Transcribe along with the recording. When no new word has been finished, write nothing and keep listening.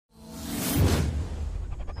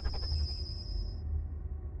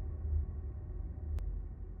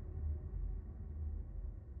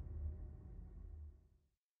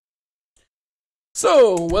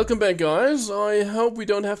So, welcome back, guys. I hope we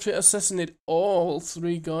don't have to assassinate all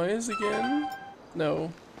three guys again.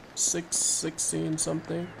 No, 6, 16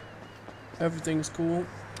 something. Everything's cool.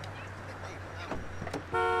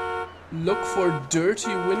 Look for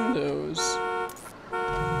dirty windows.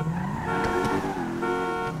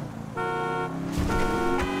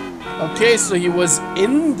 Okay, so he was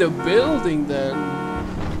in the building then.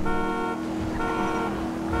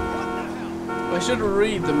 I should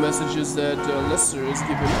read the messages that Lester is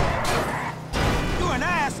giving. You're an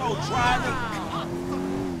asshole, Charlie.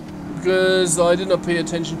 Because I did not pay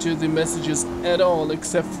attention to the messages at all,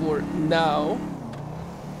 except for now.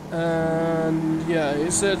 And yeah, he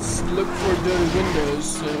says look for dirty windows,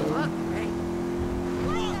 so...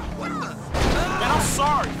 Man, I'm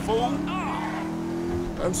sorry, fool.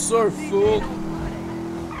 I'm sorry, fool.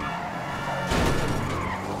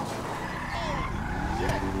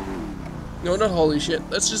 No, not holy shit.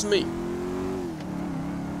 That's just me.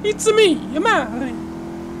 It's me, Yamari.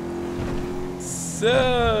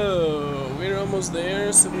 So we're almost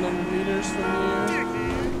there. 700 meters from here.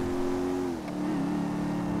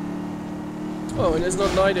 Oh, and it's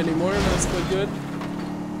not night anymore. That's quite good.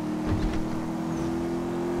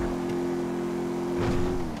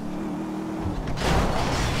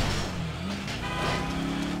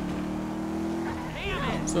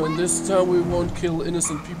 So in this time we won't kill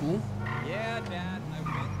innocent people.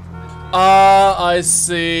 I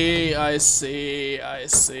see.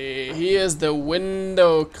 He is the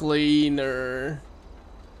window cleaner.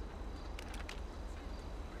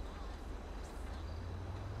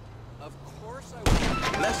 Of course I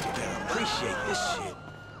will. Let's appreciate this shit.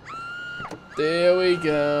 There we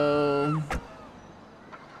go.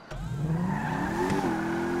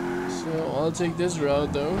 So I'll take this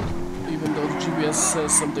route though, even though the GPS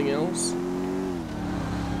says something else.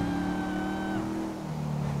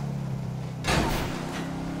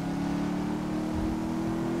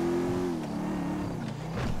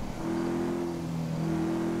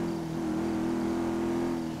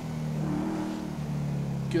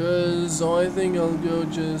 Because I think I'll go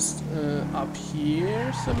just up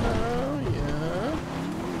here somehow, yeah.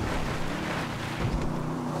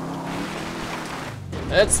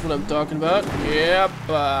 That's what I'm talking about. Yep,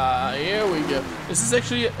 here we go. This is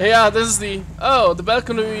actually, yeah, this is the, oh, the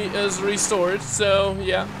balcony is restored, so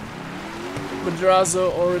yeah.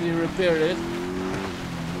 Madrazo already repaired it.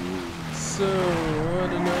 So, I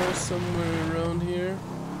don't know, somewhere around here.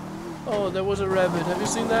 Oh, there was a rabbit, have you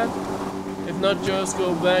seen that? If not, just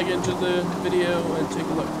go back into the video and take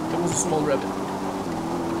a look. It was a small rabbit.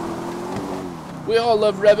 We all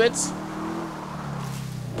love rabbits.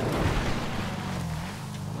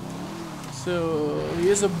 So, he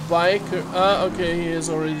is a biker. Ah, okay, he is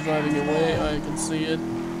already driving away. I can see it.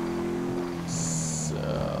 So,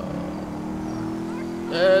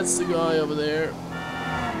 that's the guy over there.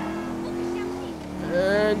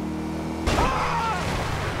 And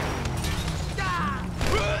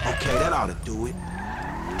Okay, that ought to do it.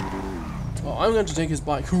 oh, I'm going to take his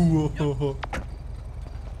bike.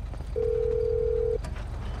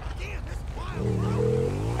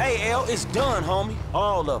 Hey, L, it's done, homie.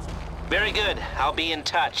 All of them. Very good. I'll be in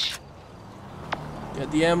touch.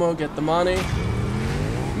 Get the ammo, get the money.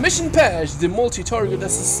 Mission passed, the multi-target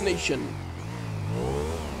assassination.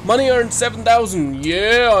 Money earned 7,000.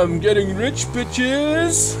 Yeah, I'm getting rich,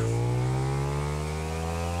 bitches.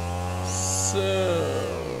 So,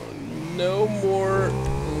 no more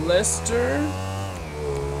Lester.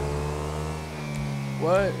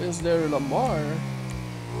 Why is there Lamar?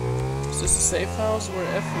 Is this a safe house or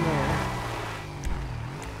F? No.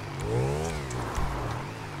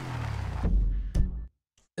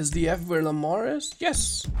 Is the F where Lamar is?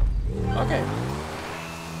 Yes. Okay.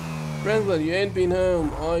 Brandon, you ain't been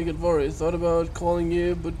home. I got worried. Thought about calling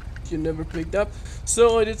you, but you never picked up.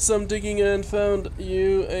 So I did some digging and found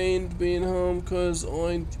you ain't been home, cause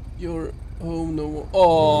I ain't your home no more.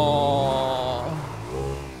 Aww.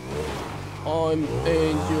 I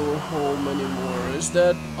ain't your home anymore. Is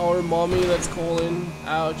that our mommy that's calling?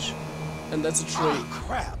 Ouch. And that's a tree. Oh,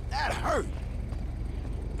 crap, that hurt.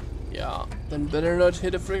 Yeah, then better not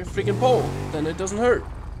hit a freaking pole. Then it doesn't hurt.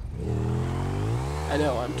 I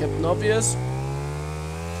know, I'm Captain Obvious.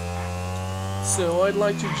 So I'd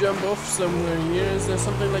like to jump off somewhere here. Is there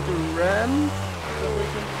something like a ramp that we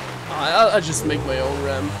can? I'll just make my own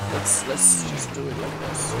ramp. Let's just do it like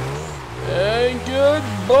this. And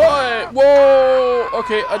goodbye. Whoa.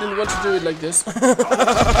 Okay, I didn't want to do it like this. I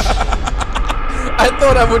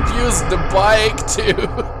thought I would use the bike too.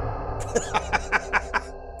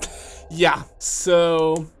 Yeah.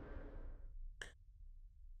 So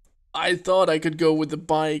I thought I could go with the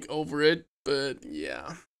bike over it. But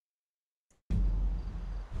yeah,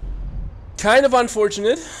 kind of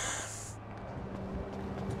unfortunate.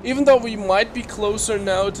 Even though we might be closer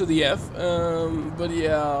now to the F, but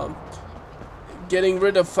yeah, getting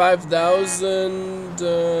rid of 5,000,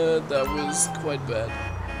 that was quite bad.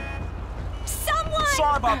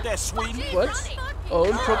 Sorry about that, sweetie. What?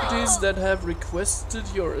 Own properties that have requested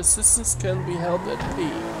your assistance can be held at P.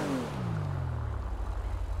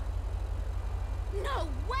 No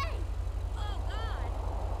way! Oh God!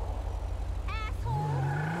 Asshole!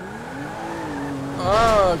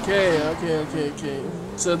 Ah, okay.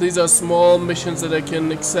 So these are small missions that I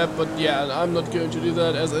can accept, but yeah, I'm not going to do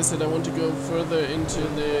that. As I said, I want to go further into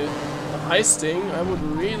the heisting. I would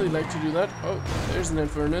really like to do that. Oh, there's an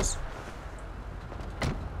Infernus.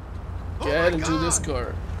 Get into this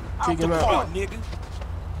car. Kick him out. Out the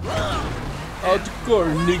car,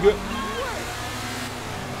 nigga.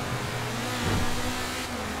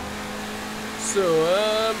 So,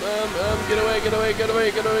 get away.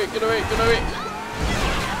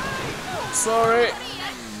 Sorry.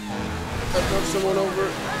 I knocked someone over.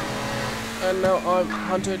 And now I'm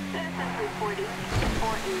hunted.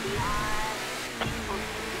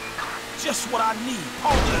 Just what I need.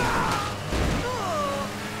 Oh,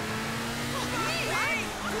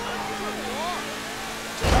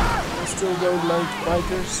 I still don't like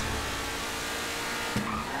bikers.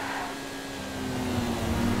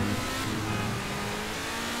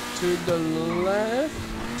 To the left.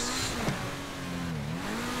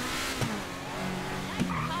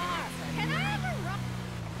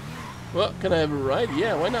 Well, can I have a ride?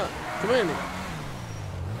 Yeah, why not? Come in.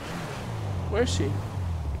 Where's she?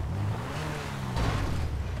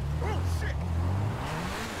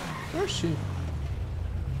 Where's she?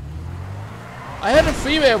 I had a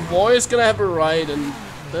female voice, can I have a ride? And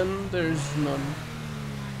then there's none.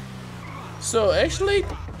 So actually,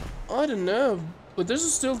 I don't know. But this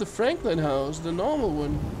is still the Franklin house, the normal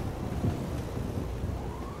one.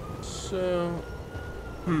 So,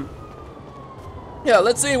 yeah,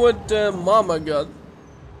 let's see what Mama got.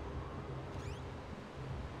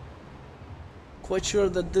 Quite sure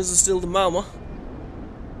that this is still the Mama.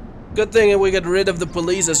 Good thing we got rid of the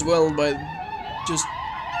police as well by just.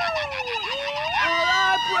 All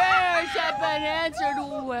our prayers have been answered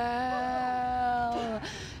well.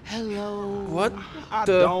 Hello. What? I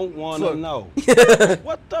don't want to know.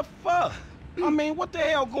 What the fuck? I mean, what the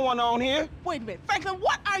hell going on here? Wait a minute, Franklin,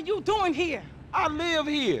 what are you doing here? I live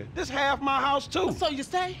here. This half my house, too. So you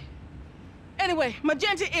say? Anyway,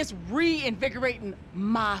 Magenta is reinvigorating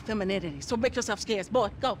my femininity. So make yourself scarce, boy.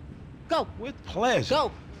 Go. Go. With pleasure.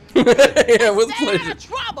 Go. Yeah, with Stay out pleasure. of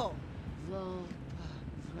trouble.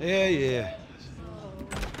 Yeah.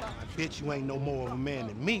 I bet you ain't no more of a man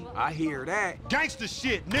than me. I hear that. Gangsta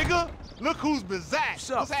shit, nigga. Look who's bizarre. What's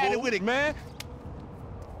up, at it fool? with it, man?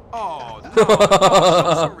 Oh, no.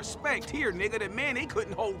 Show some respect here, nigga. The man, he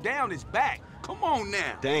couldn't hold down his back. Come on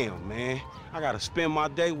now. Damn, man. I gotta spend my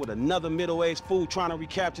day with another middle-aged fool trying to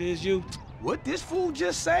recapture his youth. What this fool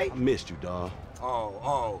just say? I missed you, dawg.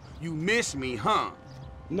 Oh, you miss me, huh?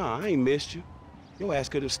 Nah, I ain't missed you. Your ass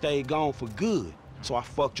could have stayed gone for good. So I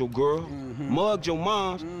fucked your girl, mugged your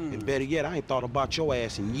moms, and better yet, I ain't thought about your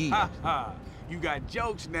ass in years. Ha ha. You got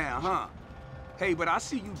jokes now, huh? Hey, but I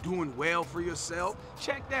see you doing well for yourself.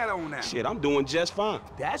 Check that on out. Shit, I'm doing just fine.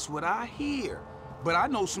 That's what I hear. But I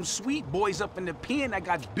know some sweet boys up in the pen that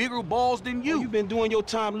got bigger balls than you. You been doing your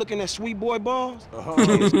time looking at sweet boy balls?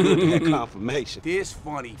 It's good to have confirmation. This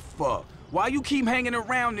funny fuck. Why you keep hanging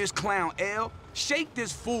around this clown, L? Shake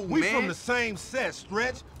this fool, We man. from the same set,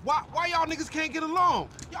 Stretch. Why y'all niggas can't get along?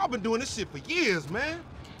 Y'all been doing this shit for years, man.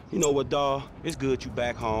 You know what, dawg? It's good you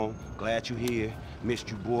back home. Glad you here. Missed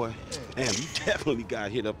you, boy. Damn, you definitely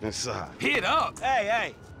got hit up inside. Hit up.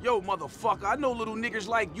 Hey. Yo, motherfucker, I know little niggas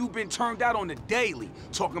like you been turned out on the daily.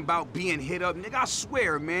 Talking about being hit up, nigga, I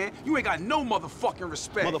swear, man. You ain't got no motherfucking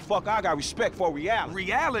respect. Motherfucker, I got respect for reality.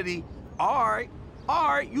 Reality? All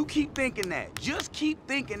right, you keep thinking that. Just keep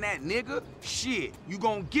thinking that, nigga. Shit, you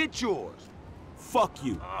gonna get yours. Fuck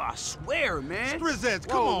you. I swear, man. Strizzets,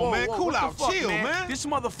 come on, man. Cool what the out, fuck, chill, man. This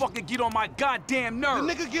motherfucker get on my goddamn The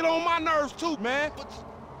nerves. nigga get on my nerves too, man. But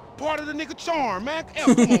part of the nigga charm, man.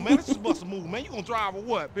 Hell, come on, man. This is bust a move, man. You gonna drive or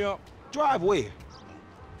what, pimp? Drive where?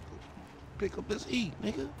 Pick up this E,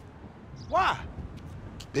 nigga. Why?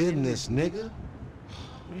 Business, nigga.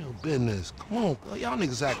 Real business. Come on, y'all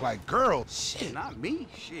niggas act like girls. Shit. Not me,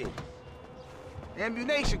 shit.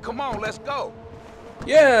 Ammunition, come on, let's go.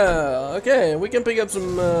 Yeah, okay, we can pick up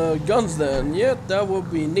some guns then. Yeah, that would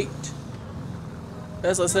be neat.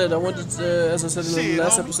 As I said, I wanted to, as I said in the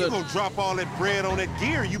last homie, episode. You gonna drop all that bread on that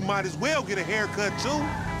gear, you might as well get a haircut too.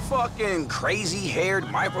 fucking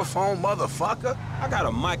crazy-haired microphone motherfucker? I got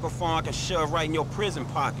a microphone I can shove right in your prison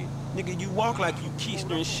pocket. Nigga, you walk like you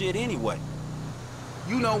keister and shit anyway.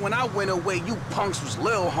 You know, when I went away, you punks was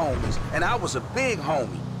little homies, and I was a big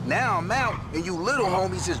homie. Now I'm out, and you little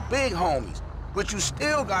homies is big homies. But you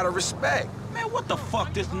still gotta respect. Man, what the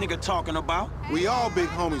fuck this nigga talking about? We all big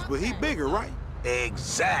homies, but he bigger, right?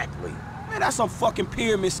 Exactly. Man, that's some fucking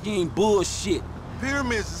pyramid scheme bullshit.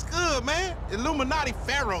 Pyramids is good, man. Illuminati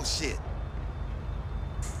pharaoh shit.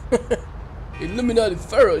 Illuminati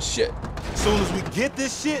Pharaoh shit. As soon as we get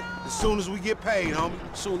this shit, as soon as we get paid, homie.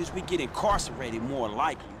 As soon as we get incarcerated, more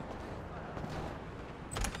likely.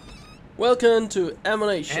 Welcome to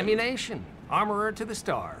Ammunition. Ammunition. Armorer to the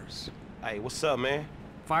stars. Hey, what's up, man?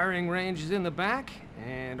 Firing range is in the back,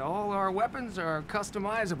 and all our weapons are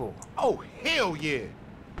customizable. Oh, hell yeah.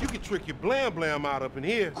 You can trick your blam blam out up in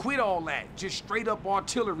here. Quit all that. Just straight up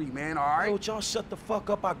artillery, man, all right? Yo, y'all shut the fuck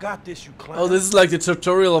up. I got this, you clown. Oh, this is like the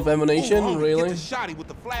tutorial of Ammunition, Ooh, homie, really? Get the shotty with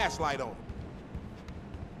the flashlight on.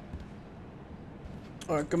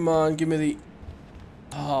 Alright, come on, give me the...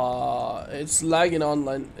 it's lagging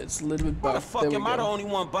online. It's a little bit Why bad. the fuck am I the only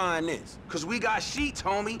one buying this? Cause we got sheets,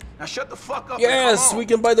 homie. Now shut the fuck up and Yes, come on. we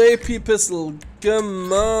can buy the AP pistol.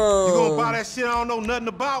 Come on. You gonna buy that shit I don't know nothing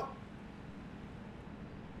about?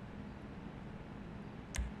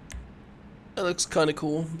 That looks kind of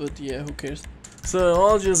cool, but yeah, who cares? So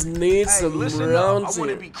I'll just need Hey, some listen up. rounds I want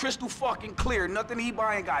to here. be crystal fucking clear. Nothing he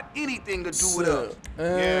buying got anything to do with So, us.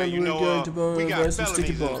 Yeah, and you we're know, going to we buy got some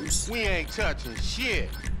sticky felonies. bombs. We ain't touching shit.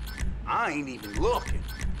 I ain't even looking.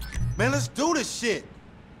 Man, let's do this shit.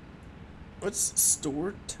 What's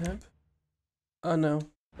store tab? Oh no,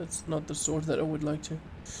 that's not the sort that I would like to.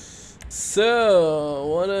 So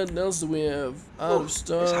what else do we have? Out of It's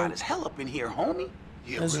stock. hot as hell up in here, homie.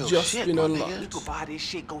 Yeah, Has real just shit, been my unlocked. nigga. You could buy this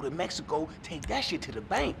shit, go to Mexico, take that shit to the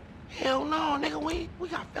bank. Hell no, nigga. We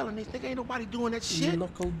got felonies. Nigga, ain't nobody doing that shit.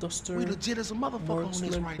 Knuckle duster. We legit as a motherfucker on this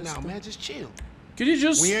Marksman right now, pistol. man. Just chill. Could you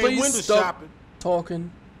just We ain't please window stop shopping.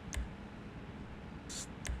 talking?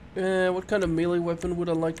 What kind of melee weapon would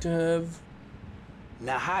I like to have?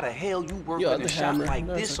 Now how the hell you work Yeah, in a the shop hammer. like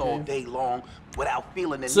That's this okay. all day long without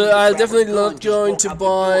feeling the need So to I'm grab a definitely gun, not just going walk to out the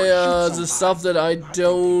door buy and shoot the somebody? stuff that I think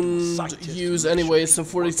don't psych test use to make anyway. sure So people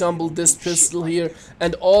for example, fucking this do shit pistol like here that.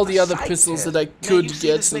 and all the A other psych pistols test. that I Man, could you see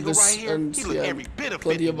get. this So nigga this right here? and He look yeah, every bit of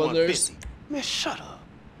plenty of 50, others. 150. Man, shut up.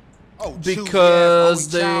 Oh, Because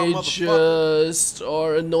choosy-ass, only they child motherfucker. just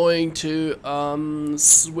are annoying to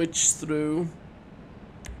switch through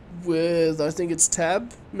with. I think it's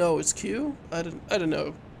tab. No, it's Q. I don't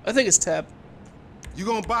know. I think it's tab. You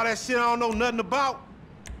gonna buy that shit I don't know nothing about?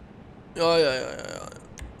 Oh yeah.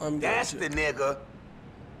 I'm That's going the to. nigga.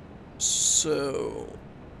 So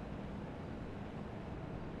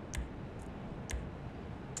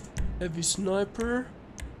heavy sniper.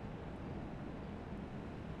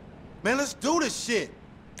 Man, let's do this shit.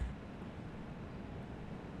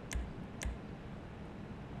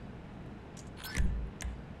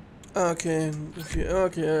 Okay,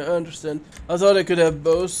 I understand. I thought I could have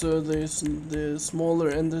both, so there's the smaller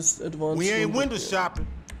and this advanced. We ain't one, but window yeah. shopping.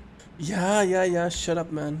 Yeah. Shut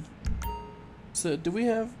up, man. So, do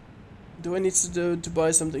I need to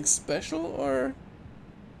buy something special, or?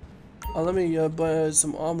 Oh, let me buy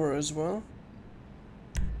some armor as well.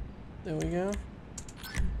 There we go.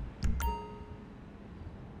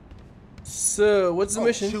 So, what's the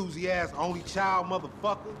mission? Choosy-ass, only child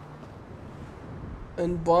motherfucker.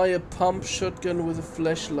 And buy a pump shotgun with a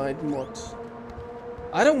flashlight mod.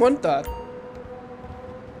 I don't want that.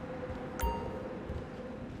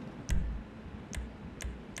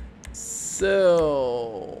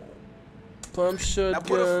 So, pump Now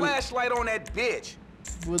put a shotgun flashlight on that bitch.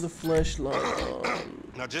 with a flashlight on.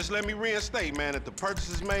 Now just let me reinstate, man, that the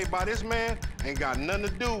purchases made by this man ain't got nothing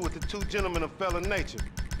to do with the two gentlemen of felon nature.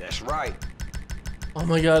 That's right. Oh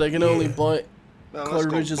my god, I can only buy Now let's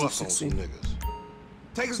go cartridges of bust on some 16. niggas.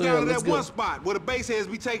 Take us So, down yeah, to let's that go. one spot where the baseheads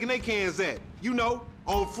be taking their cans at. You know,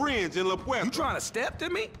 on Fringe in La Puerta. You trying to step to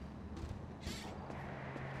me?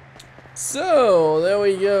 So, there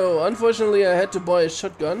we go. Unfortunately, I had to buy a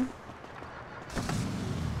shotgun.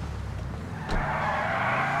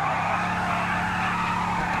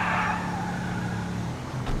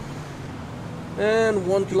 And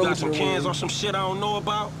 1 You got kilometer some cans away. or some shit I don't know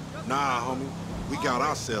about? Nah, homie. We got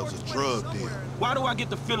ourselves a drug deal. Why do I get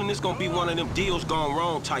the feeling this gonna be one of them deals gone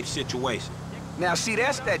wrong type situations? Now, see,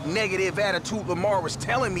 that's that negative attitude Lamar was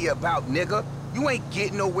telling me about, nigga. You ain't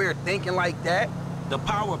getting nowhere thinking like that. The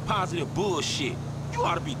power of positive bullshit. You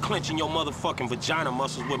ought to be clenching your motherfucking vagina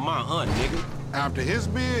muscles with my aunt, nigga. After his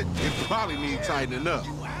bid, it probably need tightening up.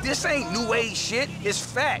 This ain't new age shit, it's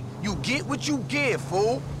fact. You get what you give,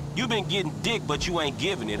 fool. You been getting dick, but you ain't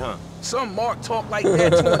giving it, huh? Some Mark talk like that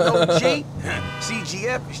to an OG.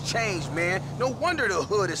 CGF has changed, man. No wonder the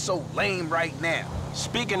hood is so lame right now.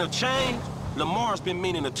 Speaking of change, Lamar's been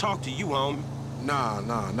meaning to talk to you, homie. Nah,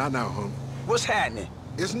 not now, homie. What's happening?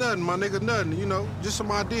 It's nothing, my nigga, nothing, you know. Just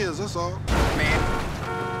some ideas, that's all. Man,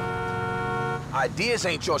 ideas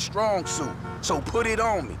ain't your strong suit, so put it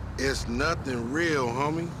on me. It's nothing real,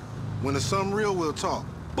 homie. When it's something real, we'll talk.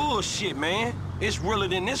 Bullshit, man. It's realer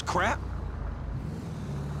than this crap.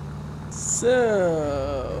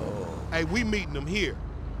 So... Hey, we meeting them here.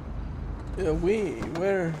 Yeah,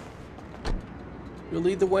 where? You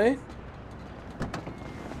lead the way?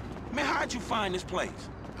 Man, how'd you find this place?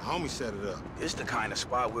 The homie set it up. It's the kind of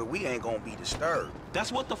spot where we ain't gonna be disturbed.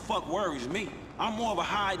 That's what the fuck worries me. I'm more of a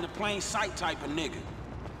hide in the plain sight type of nigga.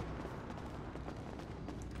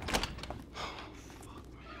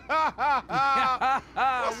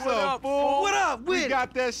 What's up, fool? What up with We it?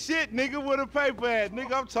 got that shit, nigga, with a paper at.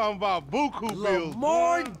 Nigga, I'm talking about buku bills.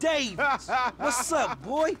 Lamar boy. Davis. What's up,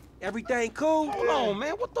 boy? Everything cool? Hold on,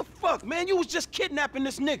 man. What the fuck, man? You was just kidnapping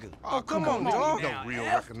this nigga. Oh, come on, dog. Don't real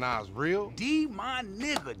recognize real. D, my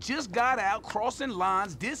nigga, just got out crossing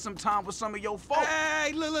lines, did some time with some of your folks.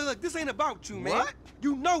 Hey, look. This ain't about you, man. What?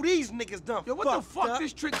 You know these niggas done Yo, what the fucked fuck up.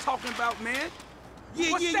 this trick talking about, man?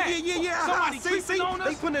 Yeah. What's that? Somebody See, creeping on us?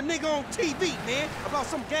 they putting a nigga on TV, man, about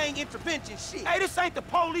some gang intervention shit. Hey, this ain't the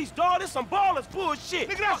police, dog. This some ballers bullshit.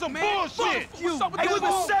 Nigga, that's some man. bullshit. Fuck you. What's up with Hey, this we been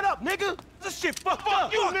bull? set up, nigga. This shit fucked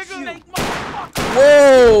up. You, nigga. Snake motherfucker.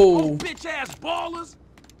 Whoa! Bitch ass ballers.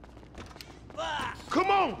 Come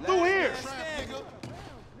on, through here.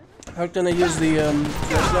 How can I use the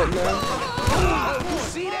flashlight now? You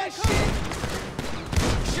see that shit?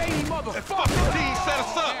 Shady motherfucker. Fucking T set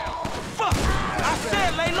us up. Fuck. I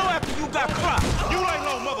said lay low after you got cropped. You ain't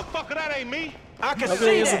no motherfucker, that ain't me. I can How can I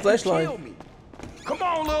see use the that. flashlight? Kill me. Come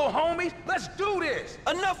on, little homies. Let's do this.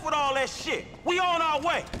 Enough with all that shit. We on our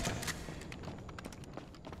way.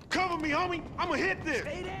 Cover me, homie. I'ma hit this.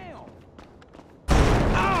 Stay down.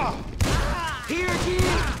 Here again.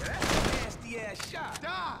 Nasty ass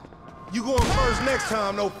shot. You going first next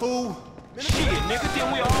time, no fool. Shit, nigga,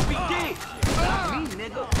 then we all be dead. Me,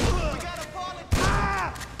 nigga.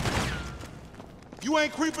 You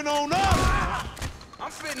ain't creeping on us.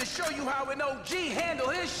 I'm finna show you how an OG handle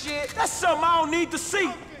his shit. That's something I don't need to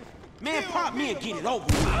see. Man, pop me and get it over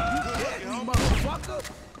with. Get me,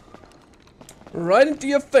 motherfucker. Right into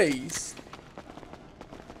your face.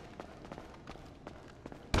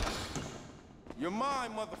 You're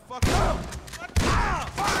mine, motherfucker.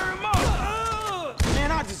 Fire him up.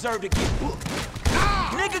 Man, I deserve to get booked.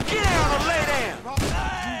 Nigga, get down or lay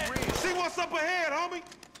down. See what's up ahead, homie.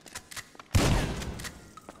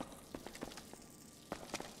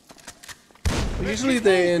 Usually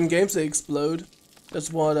in games they explode.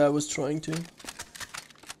 That's what I was trying to.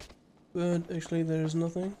 But actually there's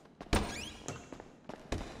nothing.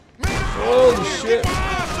 Holy shit.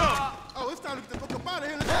 Oh, it's time to get the fuck up out of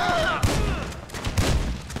here.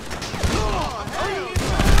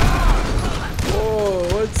 Whoa,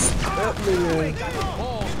 what's happening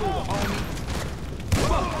here?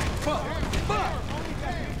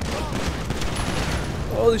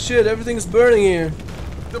 Holy shit, everything's burning here.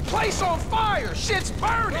 The place on fire. Shit's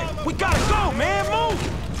burning. We gotta go, man. Move.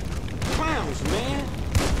 Clowns, man.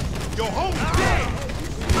 Yo, homie dead.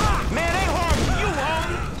 Man, ain't hard for you,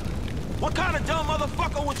 homie. What kind of dumb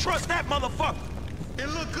motherfucker would trust that motherfucker? It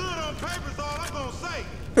look good on paper, is all I'm gonna say.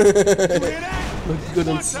 You hear that? Looks good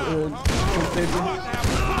on paper.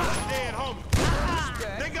 Dead,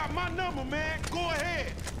 homie. They got my number, man. Go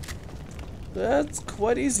ahead. That's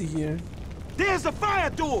quite easy here. There's the fire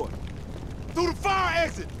door. Through the fire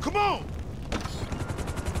exit. Come on.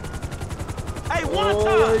 Hey, one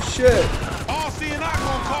Holy time. shit. RC and I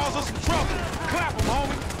gonna cause us some trouble. Clap 'em,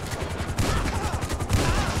 homie.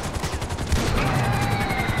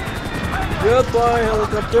 Goodbye,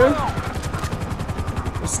 helicopter.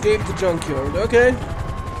 Escape the junkyard. Okay.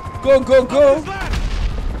 Go, go, go.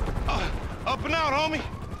 Up and out, homie.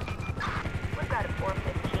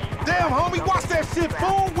 Damn, homie, watch that shit,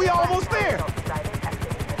 fool. We almost there.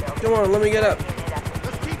 Come on, let me get up.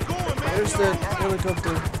 Let's keep going, man. There's We that almost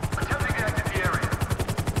there. helicopter.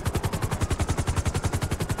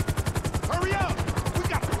 Hurry up. We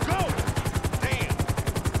got to go. Damn.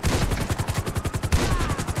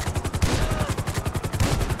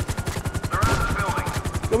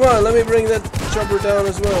 Come on, let me bring that chopper down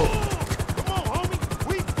as well. Come on, homie.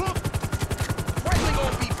 We booked. Probably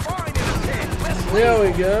gonna be fine in a minute. Let's There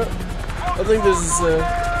we go. I think this is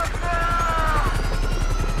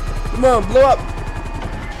come on, blow up.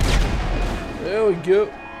 There we go.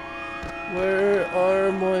 Where are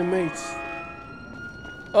my mates?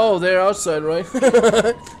 Oh, they're outside, right?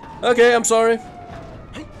 Okay, I'm sorry.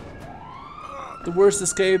 The worst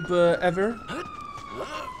escape ever.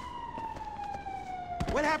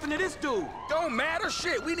 What happened to this dude? Don't matter,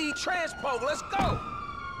 shit. We need transpo. Let's go.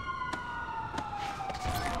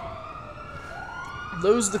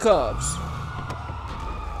 Lose the cops.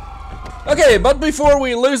 Okay, but before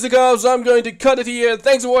we lose the cops, I'm going to cut it here.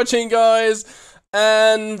 Thanks for watching, guys.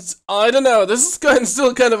 And I don't know, this is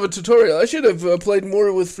still kind of a tutorial. I should have played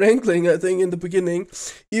more with Franklin, I think, in the beginning.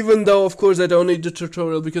 Even though, of course, I don't need the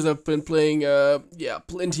tutorial because I've been playing, yeah,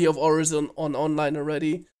 plenty of hours on online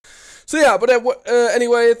already. So yeah, but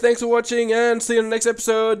anyway, thanks for watching and see you in the next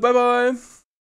episode. Bye bye.